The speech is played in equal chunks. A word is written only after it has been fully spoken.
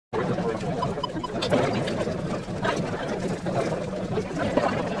Thank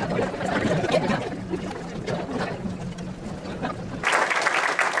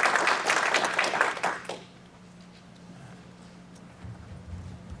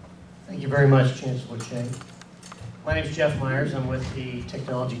you very much, Chancellor Cheng. My name is Jeff Myers. I'm with the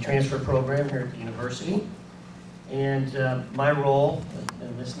Technology Transfer Program here at the university. And my role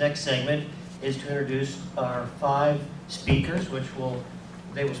in this next segment is to introduce our 5 speakers,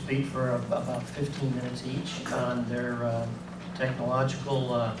 they will speak for about 15 minutes each on their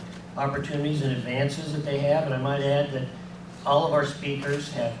technological opportunities and advances that they have. And I might add that all of our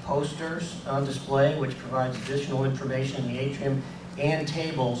speakers have posters on display which provides additional information in the atrium and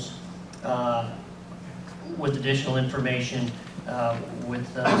tables with additional information with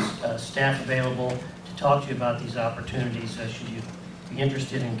staff available to talk to you about these opportunities should you be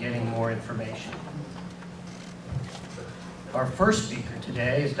interested in getting more information. Our first speaker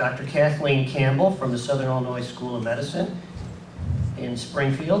today is Dr. Kathleen Campbell from the Southern Illinois School of Medicine in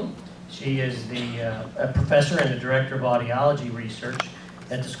Springfield. She is a professor and the director of audiology research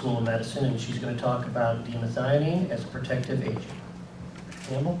at the School of Medicine, and she's going to talk about D-methionine as a protective agent.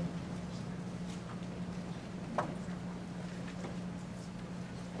 Campbell?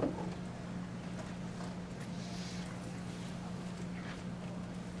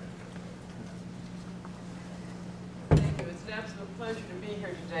 Pleasure to be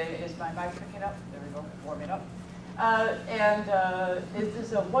here today. Is my mic picking up? There we go, warming up. It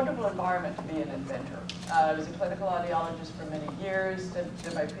is a wonderful environment to be an inventor. I was a clinical audiologist for many years,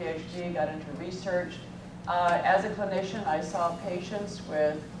 did my PhD, got into research. As a clinician, I saw patients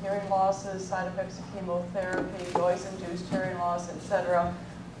with hearing losses, side effects of chemotherapy, noise-induced hearing loss, etc.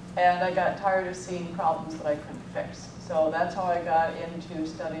 And I got tired of seeing problems that I couldn't fix. So that's how I got into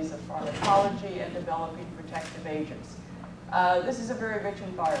studies of pharmacology and developing protective agents. This is a very rich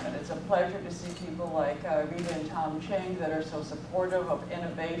environment. It's a pleasure to see people like Rita and Tom Cheng that are so supportive of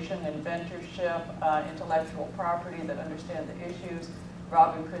innovation, inventorship, intellectual property, that understand the issues.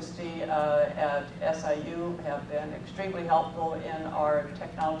 Rob and Christy at SIU have been extremely helpful in our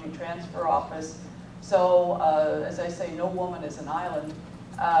technology transfer office. So as I say, no woman is an island,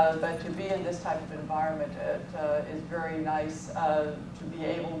 but to be in this type of environment, it is very nice to be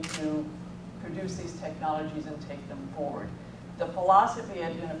able to produce these technologies and take them forward. The philosophy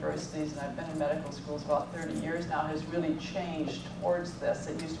at universities, and I've been in medical schools about 30 years now, has really changed towards this.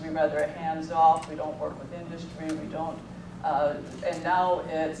 It used to be rather hands-off. We don't work with industry. We don't. And now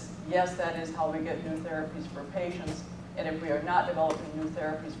it's, yes, that is how we get new therapies for patients. And if we are not developing new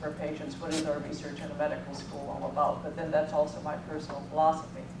therapies for patients, what is our research in a medical school all about? But then that's also my personal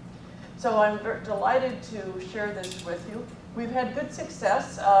philosophy. So I'm delighted to share this with you. We've had good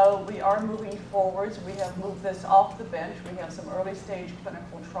success. We are moving forwards. We have moved this off the bench. We have some early stage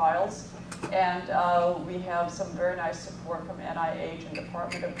clinical trials. And we have some very nice support from NIH and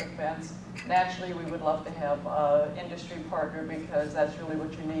Department of Defense. Naturally, we would love to have an industry partner because that's really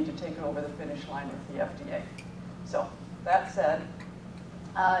what you need to take it over the finish line with the FDA. So that said,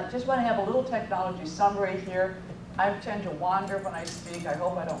 just want to have a little technology summary here. I tend to wander when I speak. I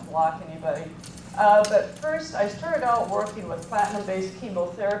hope I don't block anybody. But first, I started out working with platinum-based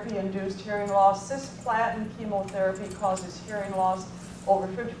chemotherapy-induced hearing loss. Cisplatin chemotherapy causes hearing loss. Over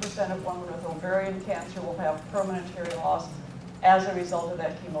 50% of women with ovarian cancer will have permanent hearing loss as a result of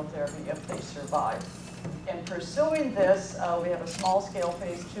that chemotherapy if they survive. In pursuing this, we have a small-scale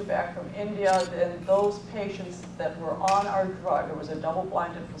phase 2 back from India. And those patients that were on our drug, it was a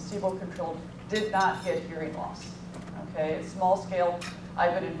double-blinded, placebo-controlled, did not get hearing loss. Okay, it's small scale.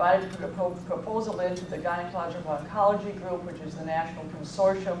 I've been invited to put a proposal into the Gynecological Oncology Group, which is the National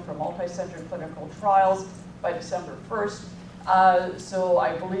Consortium for Multi-Center Clinical Trials, by December 1st. So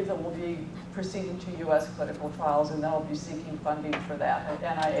I believe that we'll be proceeding to U.S. clinical trials, and then we'll be seeking funding for that. And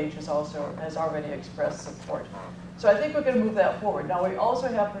NIH has already expressed support. So I think we're going to move that forward. Now we also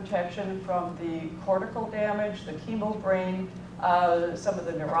have protection from the cortical damage, the chemo brain, some of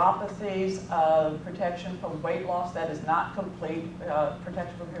the neuropathies, protection from weight loss. That is not complete.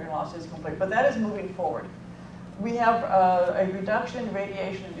 Protection from hearing loss is complete, but that is moving forward. We have a reduction in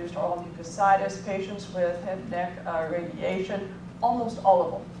radiation-induced oral mucositis. Patients with head and neck radiation, almost all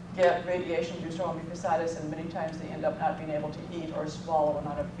of them get radiation-induced oral mucositis, and many times they end up not being able to eat or swallow and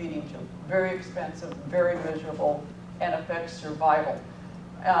on a feeding tube. Very expensive, very miserable, and affects survival.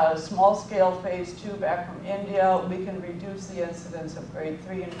 Small-scale phase 2 back from India, we can reduce the incidence of grade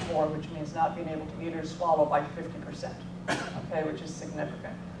 3 and 4, which means not being able to eat or swallow, by 50%, okay, which is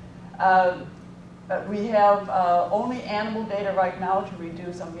significant. We have only animal data right now to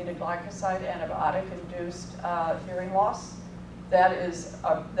reduce aminoglycoside antibiotic-induced hearing loss. that's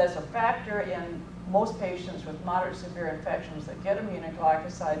a factor in most patients with moderate severe infections that get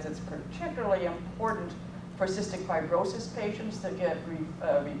aminoglycosides. It's particularly important for cystic fibrosis patients that get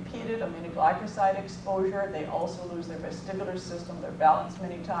repeated aminoglycoside exposure. They also lose their vestibular system, their balance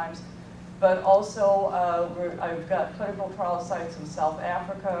many times. But also, I've got clinical trial sites in South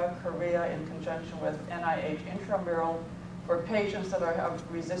Africa, Korea, in conjunction with NIH intramural for patients that have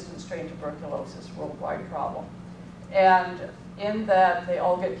resistant strain tuberculosis, worldwide problem. And in that, they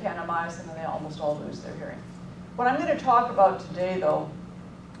all get kanamycin and they almost all lose their hearing. What I'm going to talk about today, though,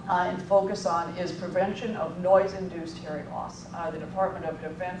 and focus on is prevention of noise-induced hearing loss. The Department of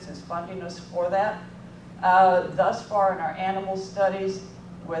Defense is funding us for that. Thus far in our animal studies,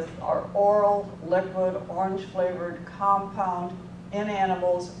 with our oral, liquid, orange-flavored compound in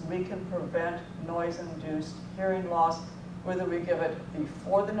animals, we can prevent noise-induced hearing loss, whether we give it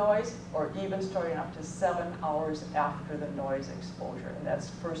before the noise or even starting up to 7 hours after the noise exposure. And that's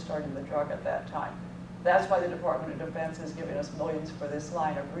first starting the drug at that time. That's why the Department of Defense is giving us millions for this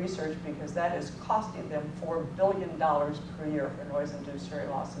line of research, because that is costing them $4 billion per year for noise-induced hearing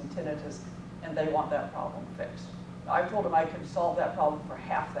loss and tinnitus, and they want that problem fixed. I told them I could solve that problem for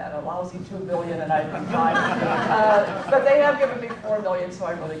half that, a lousy $2 billion, and I'd be fine. But they have given me $4 million, so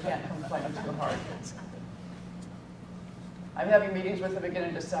I really can't complain too hard. I'm having meetings with them again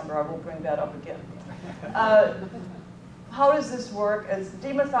in December. I will bring that up again. How does this work?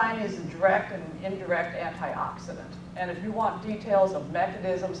 D-methionine is a direct and indirect antioxidant. And if you want details of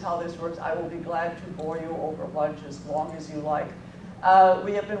mechanisms, how this works, I will be glad to bore you over lunch as long as you like.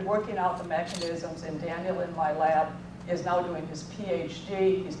 We have been working out the mechanisms, and Daniel in my lab is now doing his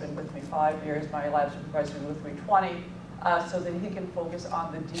PhD. He's been with me 5 years. My lab supervisor was with me 20, so that he can focus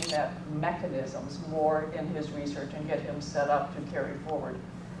on the D-met mechanisms more in his research and get him set up to carry forward.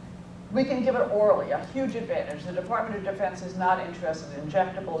 We can give it orally, a huge advantage. The Department of Defense is not interested in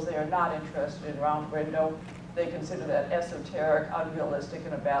injectables. They are not interested in round window. They consider that esoteric, unrealistic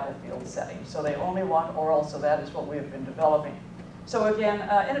in a battlefield setting. So they only want oral, so that is what we have been developing. So again,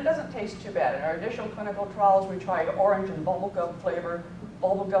 and it doesn't taste too bad. In our initial clinical trials, we tried orange and bubblegum flavor.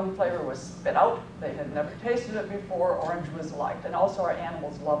 Bubblegum flavor was spit out. They had never tasted it before. Orange was liked. And also our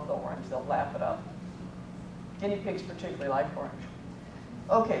animals love the orange. They'll lap it up. Guinea pigs particularly like orange.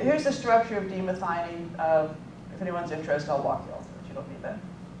 Okay, here's the structure of D-methionine. If anyone's interested, I'll walk you all through it. You don't need that.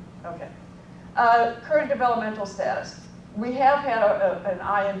 Okay. Current developmental status. We have had an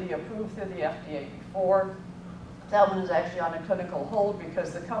IND approved through the FDA before. That one is actually on a clinical hold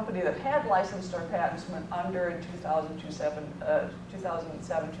because the company that had licensed our patents went under in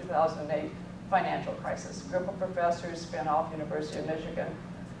 2007, 2008 financial crisis. A group of professors spin off University of Michigan,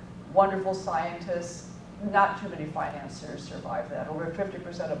 wonderful scientists. Not too many financiers survived that. Over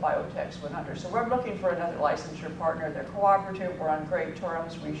 50% of biotechs went under. So we're looking for another licensure partner. They're cooperative. We're on great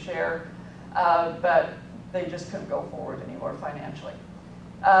terms. We share. But they just couldn't go forward anymore financially.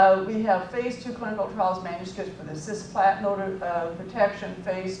 We have phase 2 clinical trials manuscripts for the cisplatin protection,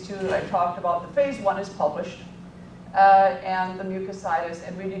 phase 2 that I talked about. The phase 1 is published, and the mucositis,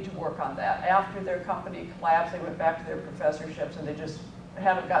 and we need to work on that. After their company collapsed, they went back to their professorships, and they just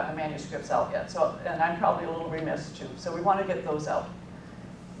haven't gotten the manuscripts out yet. So, and I'm probably a little remiss too. So we want to get those out.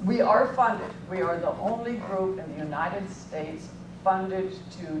 We are funded. We are the only group in the United States funded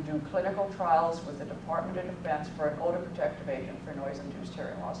to do clinical trials with the Department of Defense for an otoprotective agent for noise-induced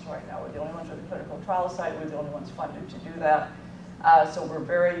hearing loss right now. We're the only ones with a clinical trial site. We're the only ones funded to do that. So we're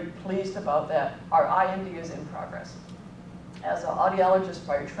very pleased about that. Our IND is in progress. As an audiologist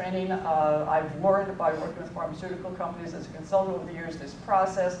by training, I've learned by working with pharmaceutical companies as a consultant over the years this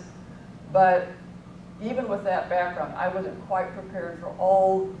process. But even with that background, I wasn't quite prepared for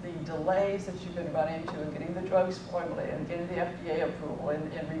all the delays that you can run into in getting the drugs formulated and getting the FDA approval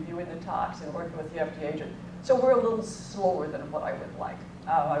and reviewing the tox and working with the FDA agent. So we're a little slower than what I would like.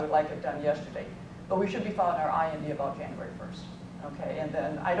 I would like it done yesterday. But we should be filing our IND about January 1st. Okay, and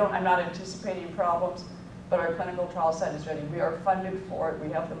then I'm not anticipating problems, but our clinical trial site is ready. We are funded for it. We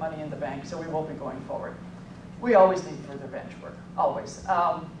have the money in the bank, so we will be going forward. We always need further bench work, always.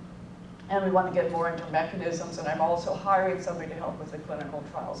 And we want to get more into mechanisms, and I'm also hiring somebody to help with the clinical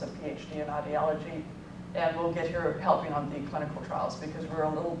trials, a PhD in audiology, and we'll get her helping on the clinical trials because we're a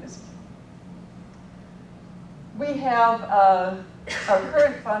little busy. We have our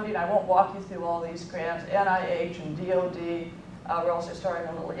current funding. I won't walk you through all these grants, NIH and DOD. We're also starting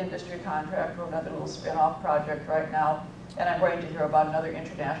a little industry contract for another little spin-off project right now, and I'm waiting to hear about another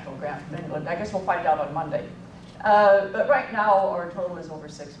international grant from England. I guess we'll find out on Monday. But right now, our total is over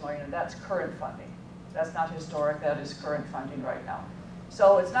 $6 million, and that's current funding. That's not historic, that is current funding right now.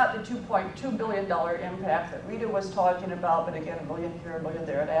 So it's not the $2.2 billion impact that Rita was talking about, but again, $1 million here, $1 million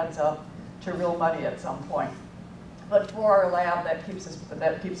there, it adds up to real money at some point. But for our lab, that keeps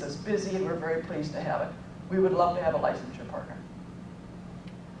us busy, and we're very pleased to have it. We would love to have a licensure partner.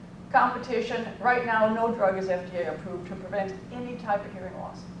 Competition, right now, no drug is FDA approved to prevent any type of hearing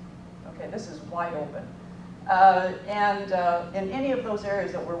loss. Okay, this is wide open. In any of those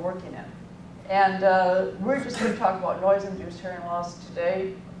areas that we're working in. And we're just going to talk about noise-induced hearing loss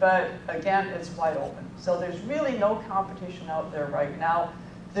today, but again, it's wide open. So there's really no competition out there right now.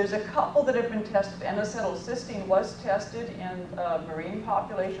 There's a couple that have been tested. N-acetylcysteine was tested in marine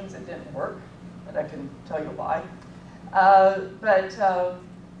populations. It didn't work, but I can tell you why.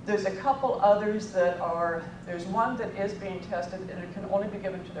 There's a couple others that are, there's one that is being tested, and it can only be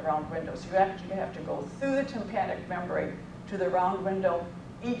given to the round window. So you actually have to go through the tympanic membrane to the round window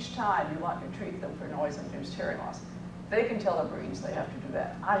each time you want to treat them for noise-induced hearing loss. They can tell the Marines they have to do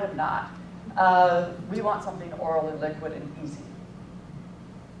that. I am not. We want something oral and liquid and easy.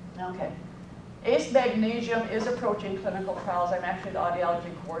 Okay. ACE magnesium is approaching clinical trials. I'm actually the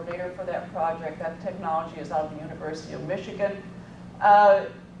audiology coordinator for that project. That technology is out of the University of Michigan.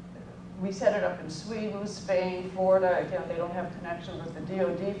 We set it up in Sweden, Spain, Florida. Again, they don't have connection with the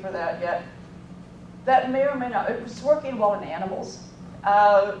DoD for that yet. That may or may not, it's working well in animals,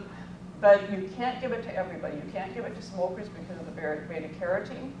 but you can't give it to everybody. You can't give it to smokers because of the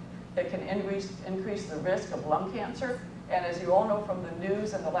beta-carotene. It can increase the risk of lung cancer. And as you all know from the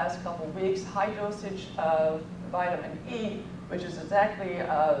news in the last couple of weeks, high dosage of vitamin E, which is exactly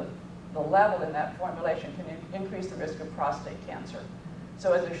the level in that formulation, can increase the risk of prostate cancer.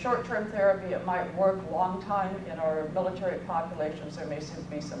 So as a short-term therapy, it might work long time in our military populations. There may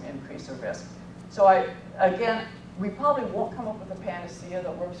be some increase of risk. So again, we probably won't come up with a panacea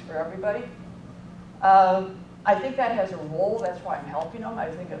that works for everybody. I think that has a role. That's why I'm helping them.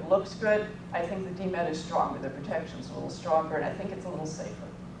 I think it looks good. I think the D-met is stronger. The protection's a little stronger, and I think it's a little safer.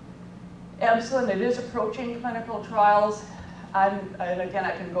 Epsilon, it is approaching clinical trials. And again,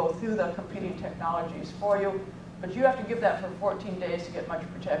 I can go through the competing technologies for you, but you have to give that for 14 days to get much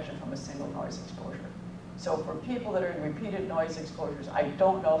protection from a single noise exposure. So for people that are in repeated noise exposures, I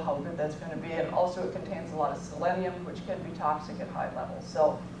don't know how good that's going to be. And also it contains a lot of selenium, which can be toxic at high levels.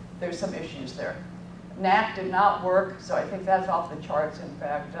 So there's some issues there. NAC did not work, so I think that's off the charts. In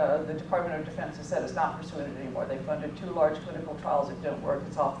fact, the Department of Defense has said it's not pursuing it anymore. They funded 2 large clinical trials. It didn't work.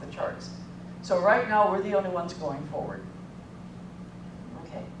 It's off the charts. So right now, we're the only ones going forward.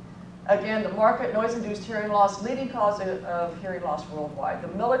 Okay. Again, the market, noise-induced hearing loss, leading cause of hearing loss worldwide. The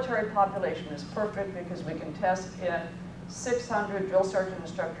military population is perfect because we can test in 600 drill sergeant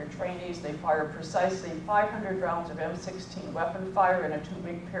instructor trainees. They fire precisely 500 rounds of M16 weapon fire in a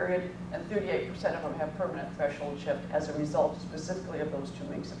 2-week period, and 38% of them have permanent threshold shift as a result specifically of those 2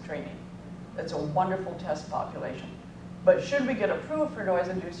 weeks of training. It's a wonderful test population. But should we get approved for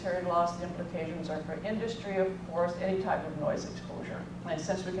noise-induced hearing loss, the implications are for industry, of course, any type of noise exposure. And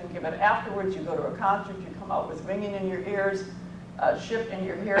since we can give it afterwards, you go to a concert, you come out with ringing in your ears, shift in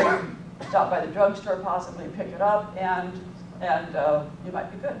your hearing, stop by the drugstore, possibly pick it up, and you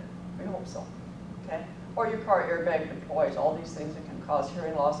might be good. We hope so. Okay? Or your car airbag deploys, all these things that can cause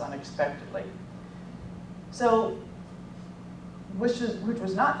hearing loss unexpectedly. So, which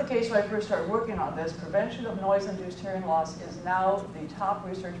was not the case when I first started working on this. Prevention of noise-induced hearing loss is now the top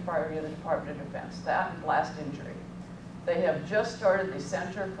research priority of the Department of Defense, that and blast injury. They have just started the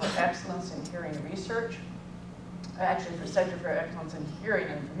Center for Excellence in Hearing Research. Actually, the Center for Excellence in Hearing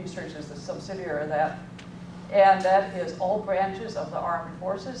and Research is the subsidiary of that. And that is all branches of the armed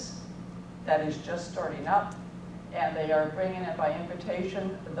forces. That is just starting up. And they are bringing in by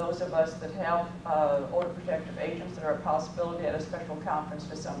invitation those of us that have otoprotective agents that are a possibility at a special conference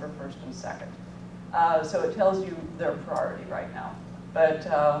December 1st and 2nd. So it tells you their priority right now. But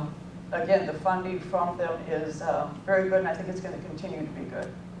again, the funding from them is very good, and I think it's going to continue to be good.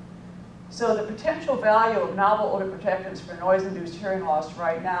 So the potential value of novel otoprotectants for noise-induced hearing loss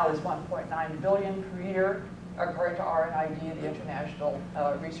right now is $1.9 billion per year, according to RNID, the International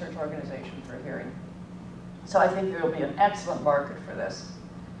Research Organization for Hearing. So I think there will be an excellent market for this.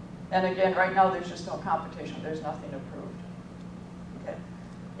 And again, right now there's just no competition. There's nothing approved. Okay.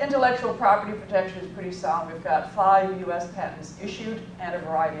 Intellectual property protection is pretty sound. We've got 5 US patents issued and a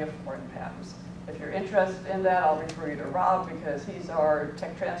variety of foreign patents. If you're interested in that, I'll refer you to Rob because he's our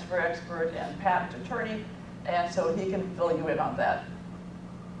tech transfer expert and patent attorney, and so he can fill you in on that.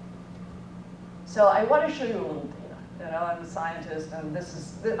 So I want to show you a little data. You know, I'm a scientist, and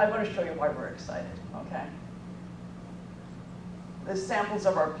I want to show you why we're excited, okay? The samples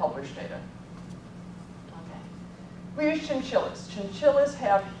of our published data. Okay. We use chinchillas. Chinchillas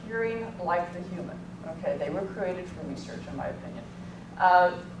have hearing like the human. Okay, they were created for research, in my opinion.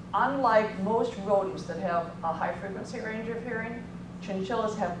 Unlike most rodents that have a high frequency range of hearing,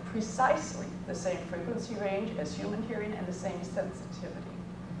 chinchillas have precisely the same frequency range as human hearing and the same sensitivity.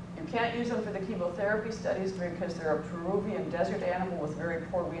 You can't use them for the chemotherapy studies because they're a Peruvian desert animal with very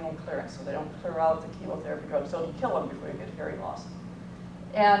poor renal clearance, so they don't clear out the chemotherapy drugs, so it'll kill them before you get hearing loss.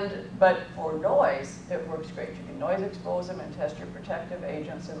 But for noise, it works great. You can noise expose them and test your protective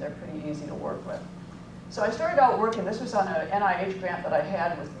agents, and they're pretty easy to work with. So I started out working, this was on an NIH grant that I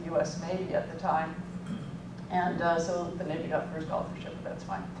had with the US Navy at the time. And so the Navy got first authorship, but that's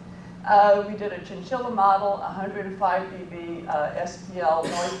fine. We did a chinchilla model, 105 dB SPL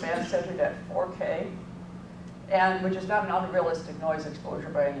noise band centered at 4K, and which is not an unrealistic noise exposure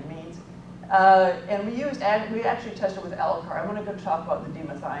by any means. And we actually tested with Alcar. I'm going to talk about the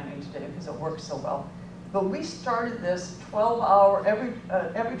D-methionine today because it works so well. But we started this 12-hour,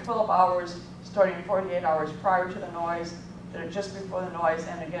 every 12 hours, starting 48 hours prior to the noise, did it just before the noise,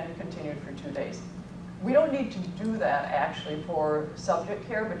 and again continued for 2 days. We don't need to do that actually for subject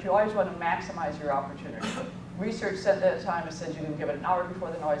care, but you always want to maximize your opportunity. Research at that time said you can give it an hour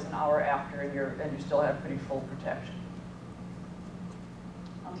before the noise, an hour after, and you still have pretty full protection.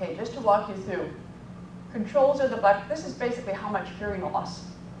 Okay, just to walk you through, controls are the black. This is basically how much hearing loss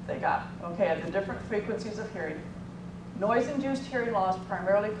they got. Okay, at the different frequencies of hearing. Noise-induced hearing loss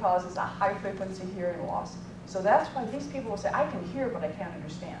primarily causes a high-frequency hearing loss. So that's why these people will say, I can hear, but I can't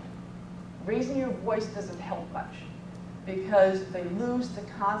understand. Raising your voice doesn't help much because they lose the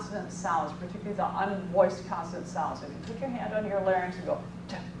consonant sounds, particularly the unvoiced consonant sounds. If you put your hand on your larynx and go,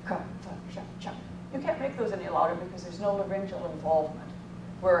 you can't make those any louder because there's no laryngeal involvement.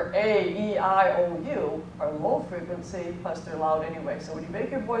 Where A, E, I, O, U are low frequency, plus they're loud anyway. So when you make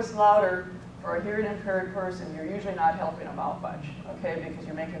your voice louder for a hearing impaired person, you're usually not helping them out much, okay? Because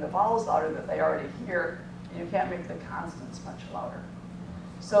you're making the vowels louder that they already hear, and you can't make the consonants much louder.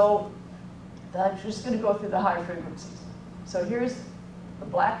 So I'm just going to go through the high frequencies. So here's the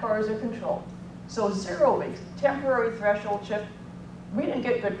black bars are control. So 0 weeks, temporary threshold shift. We didn't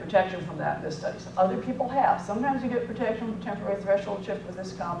get good protection from that in this study. So other people have. Sometimes you get protection from temporary threshold shift with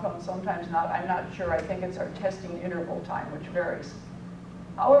this compound, sometimes not. I'm not sure. I think it's our testing interval time, which varies.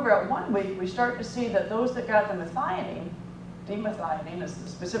 However, at 1 week, we start to see that those that got the methionine, D-methionine is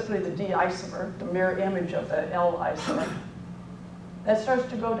specifically the D isomer, the mirror image of the L isomer, that starts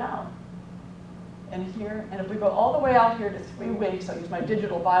to go down. And here, and if we go all the way out here to 3 weeks, I'll use my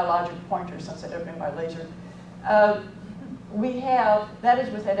digital biologic pointer since I don't bring my laser, we have, that is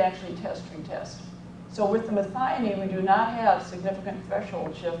with it actually test retest. So with the methionine, we do not have significant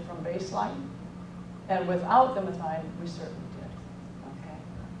threshold shift from baseline. And without the methionine, we certainly did. Okay.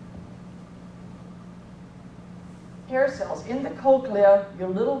 Hair cells. In the cochlea, your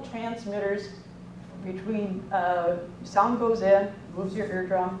little transmitters between, sound goes in, moves your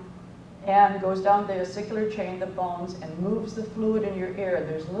eardrum, and goes down the ossicular chain, the bones, and moves the fluid in your ear.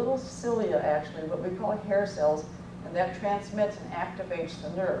 There's little cilia, actually, what we call hair cells, and that transmits and activates the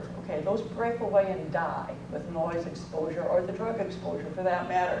nerve. Okay, those break away and die with noise exposure or the drug exposure for that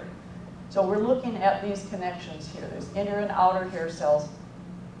matter. So we're looking at these connections here. There's inner and outer hair cells.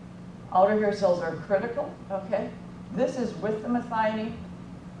 Outer hair cells are critical, okay? This is with the methionine,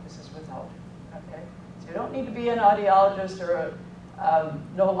 this is without, okay? So you don't need to be an audiologist or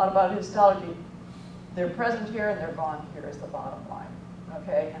know a lot about histology. They're present here and they're gone here is the bottom line,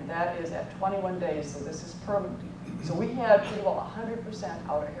 okay? And that is at 21 days, so this is permanent. So we had pretty well 100%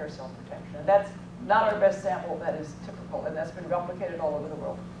 outer hair cell protection. And that's not our best sample, that is typical, and that's been replicated all over the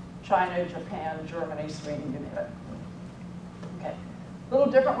world. China, Japan, Germany, Sweden, you name it. Okay, a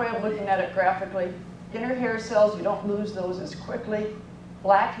little different way of looking at it graphically. Inner hair cells, you don't lose those as quickly.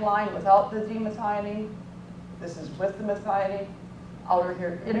 Black line without the D-methionine. This is with the methionine.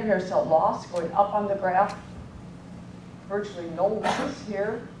 Inner hair cell loss going up on the graph. Virtually no loss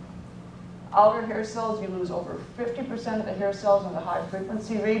here. Outer hair cells, you lose over 50% of the hair cells in the high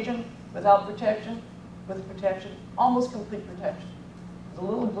frequency region without protection. With protection, almost complete protection. There's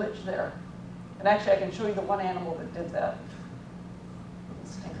a little glitch there. And actually, I can show you the one animal that did that.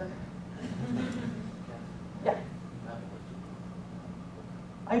 Stinker. Yeah.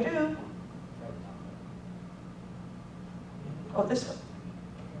 I do. Oh, this one.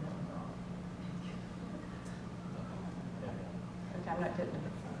 Okay, I'm not kidding.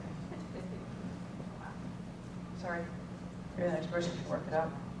 Sorry. You're the next person to work it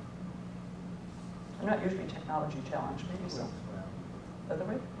out. I'm not usually technology challenged, maybe so. Other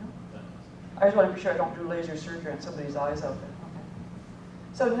way? No? I just want to be sure I don't do laser surgery on somebody's eyes out there. Okay.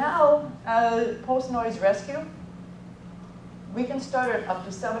 So now, post-noise rescue. We can start it up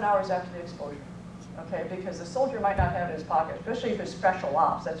to 7 hours after the exposure, okay? Because the soldier might not have it in his pocket, especially if it's special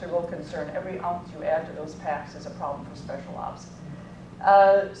ops. That's a real concern. Every ounce you add to those packs is a problem for special ops.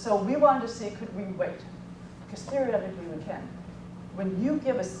 So we wanted to see, could we wait? Because theoretically we can. When you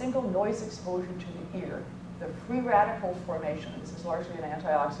give a single noise exposure to the ear, the free radical formation, this is largely an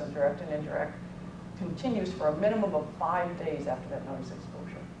antioxidant, direct and indirect, continues for a minimum of 5 days after that noise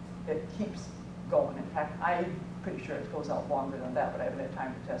exposure. It keeps going. In fact, I'm pretty sure it goes out longer than that, but I haven't had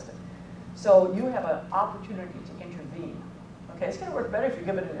time to test it. So you have an opportunity to intervene. Okay, it's going to work better if you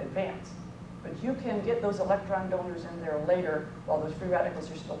give it in advance, but you can get those electron donors in there later while those free radicals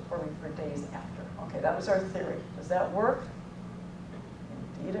are still forming for days after. Okay, that was our theory. Does that work?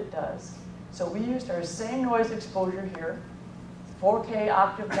 Indeed it does. So we used our same noise exposure here, 4K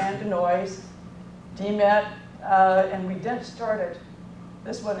octave band of noise, D-met, and we didn't start it.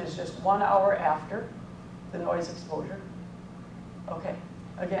 This one is just 1 hour after the noise exposure. Okay,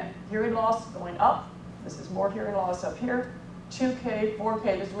 again, hearing loss going up. This is more hearing loss up here. 2K,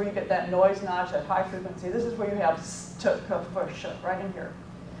 4K, this is where you get that noise notch, that high frequency. This is where you have right in here.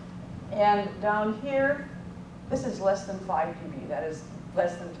 And down here, this is less than 5 dB. That is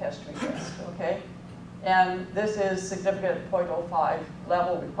less than test retest, okay? And this is significant at 0.05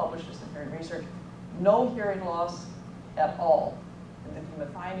 level. We published this in hearing research. No hearing loss at all in the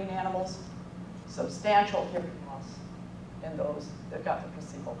D-methionine animals. Substantial hearing loss in those that got the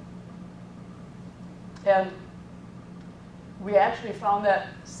placebo. And we actually found that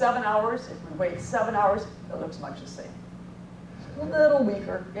 7 hours, if we wait 7 hours, it looks much the same. A little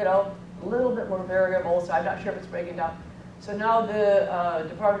weaker, you know, a little bit more variable, so I'm not sure if it's breaking down. So now the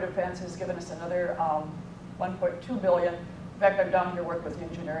Department of Defense has given us another $1.2 billion. In fact, I'm down here working with the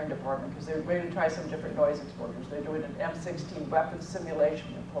engineering department because they're going to try some different noise exposures. They're doing an M16 weapons simulation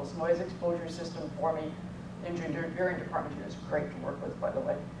and pulse noise exposure system for me. The engineering department here is great to work with, by the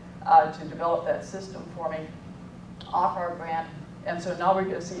way, to develop that system for me off our grant. And so now we're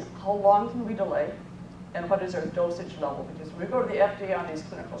going to see how long can we delay and what is our dosage level. Because when we go to the FDA on these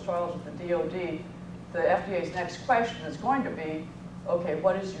clinical trials with the DOD, the FDA's next question is going to be, okay,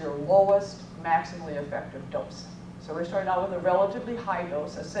 what is your lowest maximally effective dose? So we're starting out with a relatively high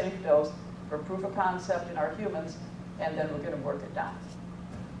dose, a safe dose for proof of concept in our humans, and then we're going to work it down.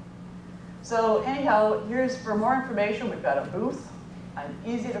 So anyhow, here's for more information. We've got a booth. I'm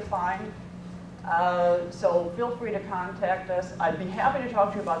easy to find. So feel free to contact us. I'd be happy to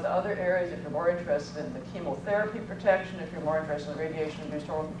talk to you about the other areas if you're more interested in the chemotherapy protection, if you're more interested in radiation-induced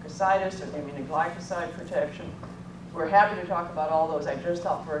oral mucositis or the aminoglycoside protection. We're happy to talk about all those. I just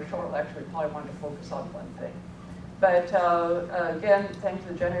thought for a short lecture we probably wanted to focus on one thing. But again, thanks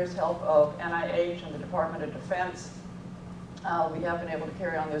to the generous help of NIH and the Department of Defense, we have been able to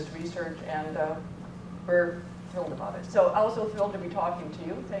carry on this research, and we're thrilled about it. So also thrilled to be talking to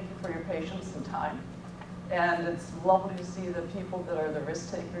you. Thank you for your patience and time. And it's lovely to see the people that are the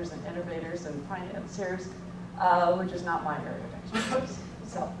risk takers and innovators and financiers, which is not my area of expertise.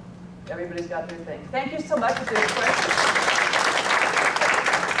 So everybody's got their thing. Thank you so much for your questions.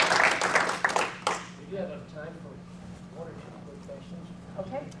 We do have enough time for one or two quick questions.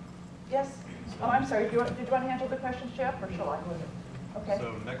 Okay. Yes. Oh, I'm sorry. Did you want to handle the questions, Jeff, or shall I? Okay.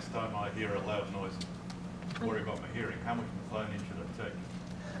 So next time I hear a loud noise, worry about my hearing, how much methionine should I take?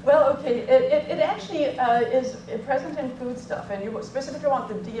 Well, okay, it actually is present in foodstuff, and you specifically want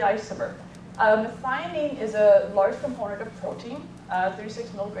the D-isomer. Methionine is a large component of protein,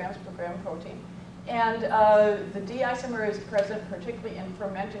 36 milligrams per gram protein. And the D-isomer is present particularly in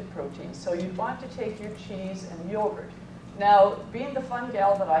fermented proteins, so you'd want to take your cheese and yogurt. Now, being the fun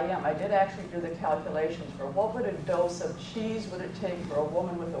gal that I am, I did actually do the calculations for what would a dose of cheese would it take for a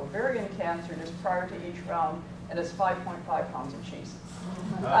woman with ovarian cancer just prior to each round, and it's 5.5 pounds of cheese.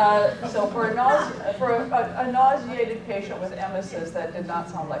 So for a nauseated patient with emesis, that did not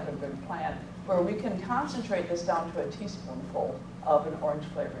sound like a good plan, where we can concentrate this down to a teaspoonful of an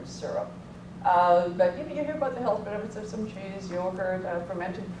orange-flavored syrup. But you hear about the health benefits of some cheese, yogurt,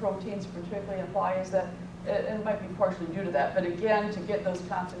 fermented proteins particularly, and why is that? It might be partially due to that, but again, to get those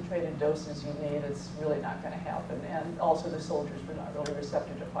concentrated doses you need, it's really not going to happen. And also the soldiers were not really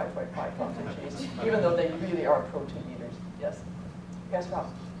receptive to 5.5 pounds of cheese, even though they really are protein eaters. Yes? Yes,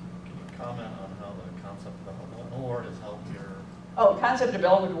 Rob? Can you comment on how the concept development award has helped your... Oh, concept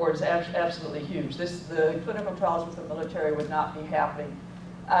development award is absolutely huge. The clinical trials with the military would not be happening.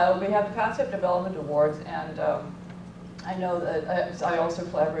 We have the concept development awards, and I know that I also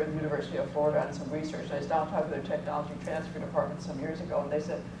collaborated with the University of Florida on some research. I was down talking to their technology transfer department some years ago, and they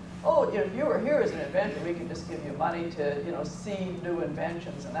said, oh, if you were here as an inventor, we could just give you money to, seed new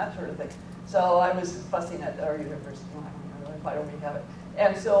inventions and that sort of thing. So I was fussing at our university. why don't we have it?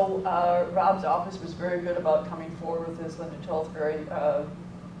 And so Rob's office was very good about coming forward with this. Linda Toth, very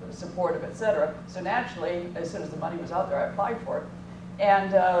supportive, et cetera. So naturally, as soon as the money was out there, I applied for it.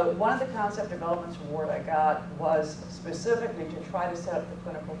 And one of the concept developments award I got was specifically to try to set up the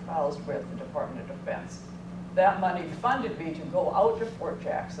clinical trials with the Department of Defense. That money funded me to go out to Fort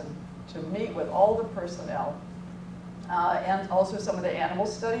Jackson to meet with all the personnel and also some of the animal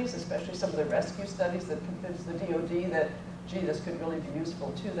studies, especially some of the rescue studies that convinced the DOD that, gee, this could really be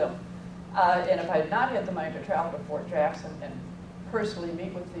useful to them. And if I had not had the money to travel to Fort Jackson and personally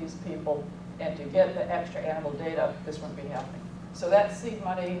meet with these people and to get the extra animal data, this wouldn't be happening. So that seed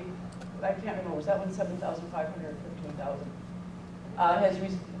money, I can't remember, was that one 7,500 or 15,000?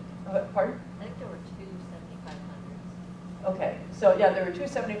 Pardon? I think there were two 7,500s. Okay, so yeah, there were two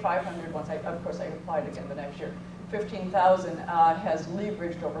 7,500 ones. Of course, I applied again the next year. 15,000 has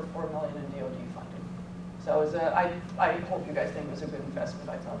leveraged over $4 million in DOD funding. So it was I hope you guys think it was a good investment.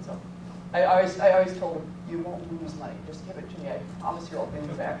 I thought so. I always told them, you won't lose money. Just give it to me. I promise you I'll bring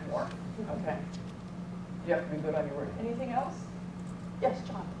you back more. Okay. You have to be good on your word. Anything else? Yes,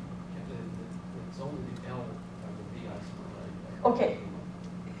 John. It's only the L of the D-isomer, right? Okay.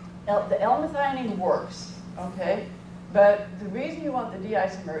 The L-methionine works, okay? But the reason you want the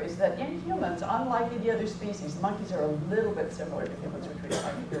D-isomer is that in humans, unlike any other species, monkeys are a little bit similar to humans, which we don't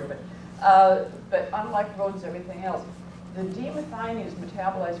like to hear of it. But unlike rodents and everything else, the D-methionine is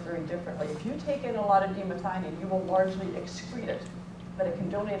metabolized very differently. If you take in a lot of D-methionine, you will largely excrete it, but it can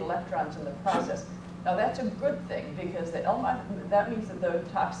donate electrons in the process. Now that's a good thing because that means that the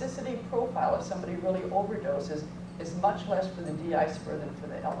toxicity profile if somebody really overdoses is much less for the D-isomer than for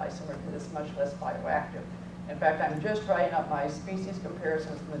the L-isomer because it's much less bioactive. In fact, I'm just writing up my species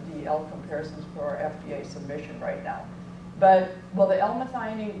comparisons and the DL comparisons for our FDA submission right now. But will the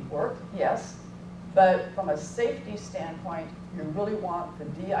L-methionine work? Yes. But from a safety standpoint, you really want the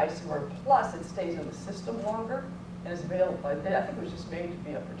D-isomer, plus it stays in the system longer and is available. I think it was just made to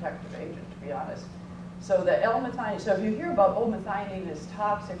be a protective agent, to be honest. So the L-methionine, so if you hear about, oh, methionine is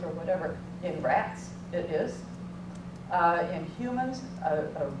toxic or whatever, in rats, it is. In humans,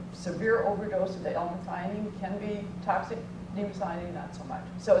 a severe overdose of the L-methionine can be toxic. D-methionine, not so much.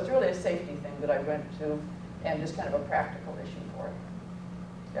 So it's really a safety thing that I went to and just kind of a practical issue for it.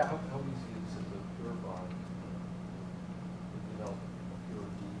 Yeah. How easy is it to purify and develop a pure D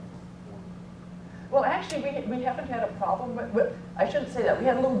form? Well, actually, we haven't had a problem, but I shouldn't say that. We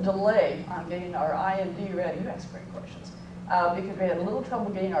had a little delay on getting our IND ready. You ask great questions. Because we had a little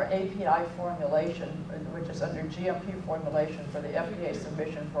trouble getting our API formulation, which is under GMP formulation for the FDA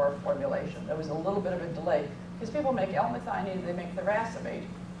submission for our formulation. There was a little bit of a delay because people make L-methionine, they make the racemate,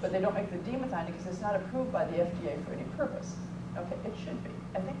 but they don't make the D-methionine because it's not approved by the FDA for any purpose. Okay, it should be.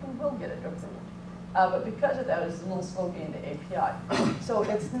 I think we will get it approved. But because of that, it's a little slow getting the API. So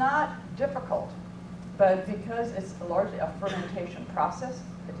it's not difficult, but because it's largely a fermentation process,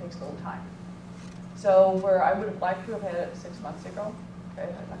 it takes a little time. So where I would have liked to have had it 6 months ago, okay,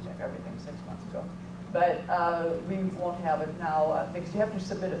 I'd like to have everything 6 months ago, but we won't have it now because you have to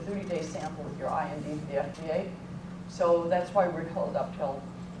submit a 30-day sample with your IND to the FDA. So that's why we're held up till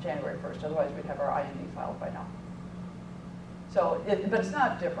January 1st. Otherwise, we'd have our IND filed by now. So, but it's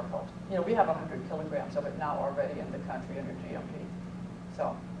not difficult. You know, we have 100 kilograms of it now already in the country under GMP.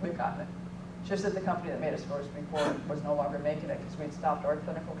 So we've gotten it. It's just that the company that made us first before was no longer making it because we'd stopped our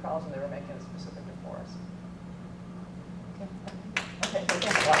clinical trials and they were making it specifically for us. Okay, so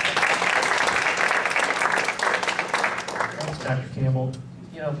thanks a lot. Thanks, Dr. Campbell.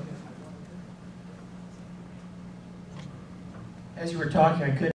 You know, as you were talking, I couldn't